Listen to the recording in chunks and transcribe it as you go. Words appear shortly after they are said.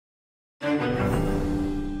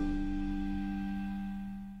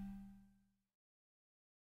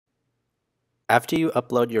After you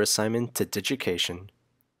upload your assignment to Digication,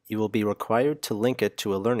 you will be required to link it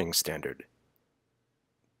to a learning standard.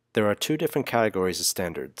 There are two different categories of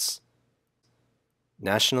standards: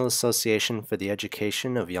 National Association for the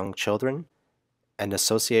Education of Young Children and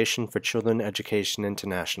Association for Children Education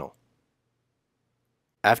International.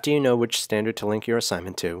 After you know which standard to link your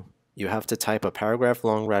assignment to, you have to type a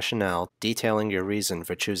paragraph-long rationale detailing your reason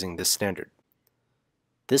for choosing this standard.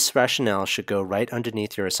 This rationale should go right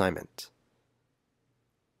underneath your assignment.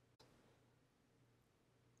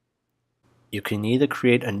 You can either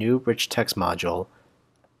create a new rich text module,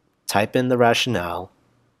 type in the rationale,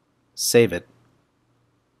 save it,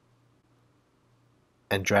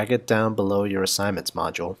 and drag it down below your assignments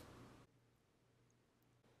module.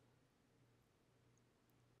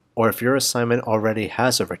 Or if your assignment already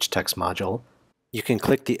has a rich text module, you can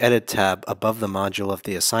click the Edit tab above the module of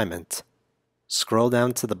the assignment, scroll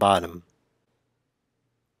down to the bottom,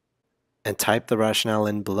 and type the rationale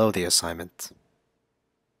in below the assignment.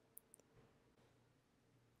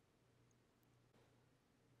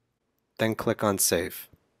 Then click on Save.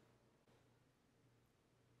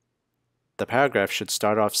 The paragraph should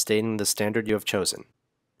start off stating the standard you have chosen.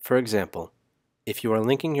 For example, if you are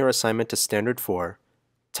linking your assignment to Standard 4,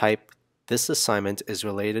 type, "This assignment is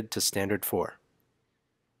related to Standard 4."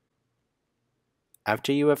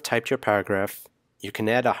 After you have typed your paragraph, you can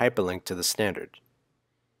add a hyperlink to the standard.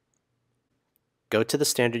 Go to the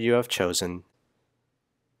standard you have chosen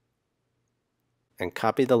and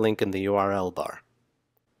copy the link in the URL bar.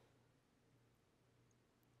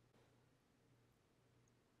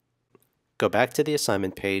 Go back to the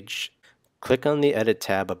assignment page, click on the Edit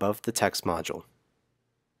tab above the text module,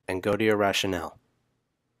 and go to your rationale.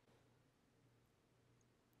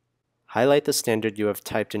 Highlight the standard you have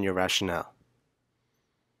typed in your rationale.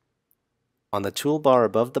 On the toolbar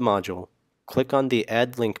above the module, click on the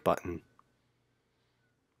Add Link button.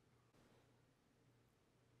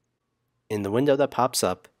 In the window that pops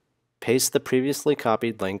up, paste the previously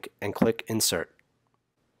copied link and click Insert.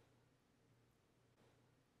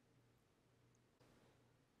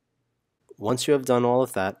 Once you have done all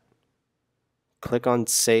of that, click on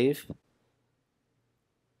Save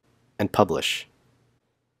and Publish.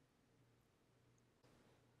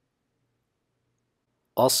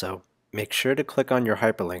 Also, make sure to click on your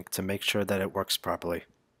hyperlink to make sure that it works properly.